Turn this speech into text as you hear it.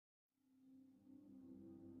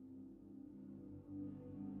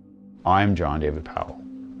I'm John David Powell.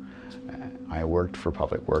 I worked for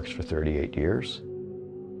Public Works for 38 years.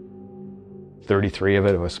 33 of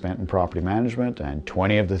it was spent in property management, and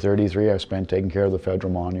 20 of the 33 I spent taking care of the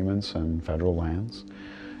federal monuments and federal lands.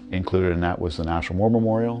 Included in that was the National War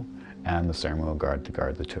Memorial and the ceremonial guard to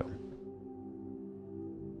guard the tomb.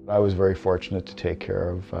 I was very fortunate to take care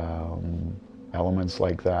of elements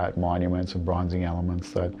like that, monuments and bronzing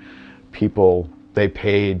elements that people, they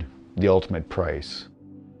paid the ultimate price.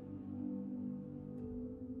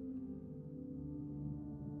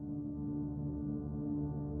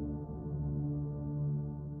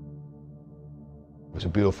 It was a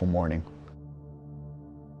beautiful morning.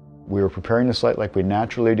 We were preparing the site like we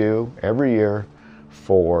naturally do every year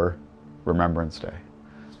for Remembrance Day.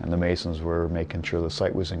 And the Masons were making sure the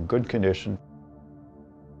site was in good condition.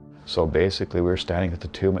 So basically we were standing at the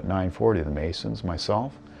tomb at 9:40, the Masons,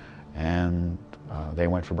 myself, and they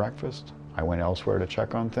went for breakfast. I went elsewhere to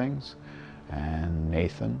check on things, and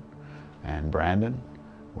Nathan and Brandon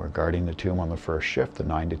were guarding the tomb on the first shift, the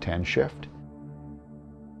 9 to 10 shift.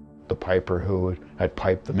 The piper who had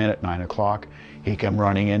piped them in at 9 o'clock, he came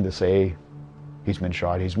running in to say, he's been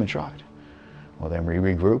shot, he's been shot. Well, then we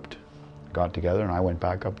regrouped, got together, and I went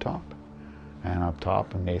back up top. And up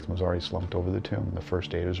top, and Nathan was already slumped over the tomb. The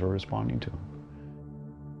first aiders were responding to him.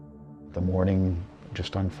 The morning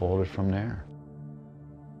just unfolded from there.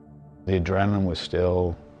 The adrenaline was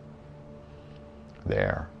still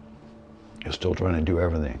there. You're still trying to do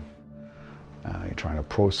everything. You're trying to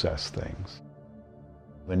process things.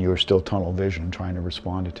 Then you were still tunnel vision, trying to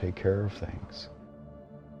respond to take care of things.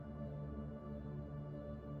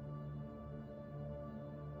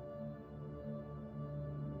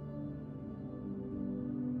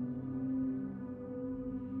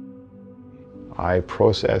 I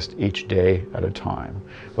processed each day at a time,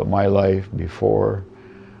 but my life before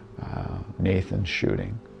Nathan's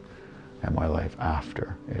shooting and my life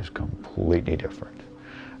after is completely different.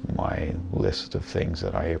 My list of things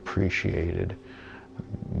that I appreciated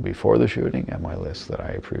before the shooting and my list that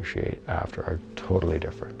I appreciate after are totally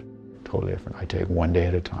different. Totally different. I take one day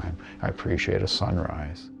at a time. I appreciate a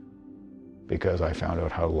sunrise because I found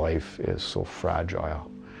out how life is so fragile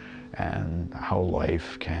and how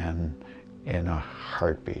life can, in a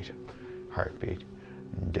heartbeat,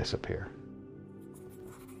 disappear.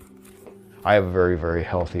 I have a very, very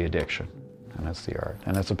healthy addiction, and that's the art,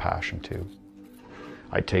 and that's a passion too.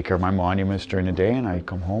 I take care of my monuments during the day, and I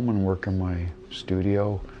come home and work in my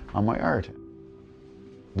studio on my art.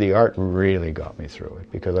 The art really got me through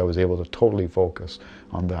it because I was able to totally focus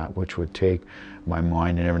on that which would take my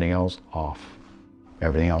mind and everything else off,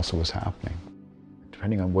 everything else that was happening.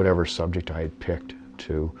 Depending on whatever subject I had picked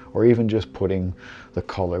to, or even just putting the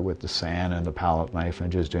color with the sand and the palette knife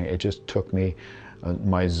and just doing it, just took me,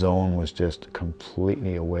 my zone was just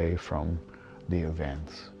completely away from the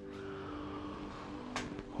events.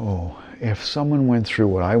 Oh, if someone went through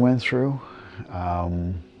what I went through,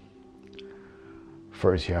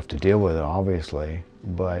 first you have to deal with it, obviously,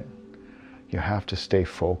 but you have to stay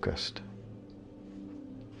focused.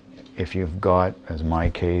 If you've got, as my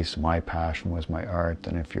case, my passion was my art,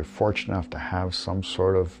 and if you're fortunate enough to have some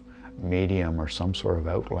sort of medium or some sort of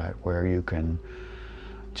outlet where you can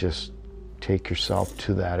just take yourself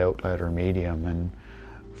to that outlet or medium and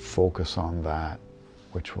focus on that,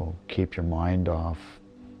 which will keep your mind off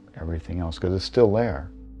everything else, because it's still there.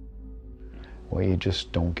 Well, you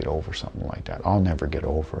just don't get over something like that. I'll never get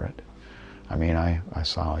over it. I mean, I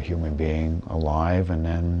saw a human being alive and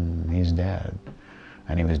then he's dead.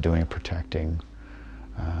 And he was protecting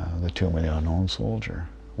the tomb of the unknown soldier.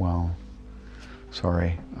 Well,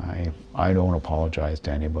 sorry, I don't apologize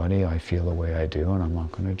to anybody. I feel the way I do and I'm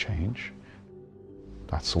not going to change.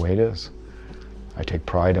 That's the way it is. I take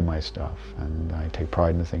pride in my stuff and I take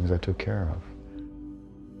pride in the things I took care of.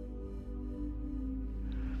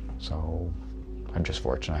 So I'm just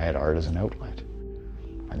fortunate I had art as an outlet,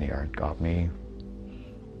 and the art got me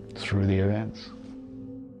through the events.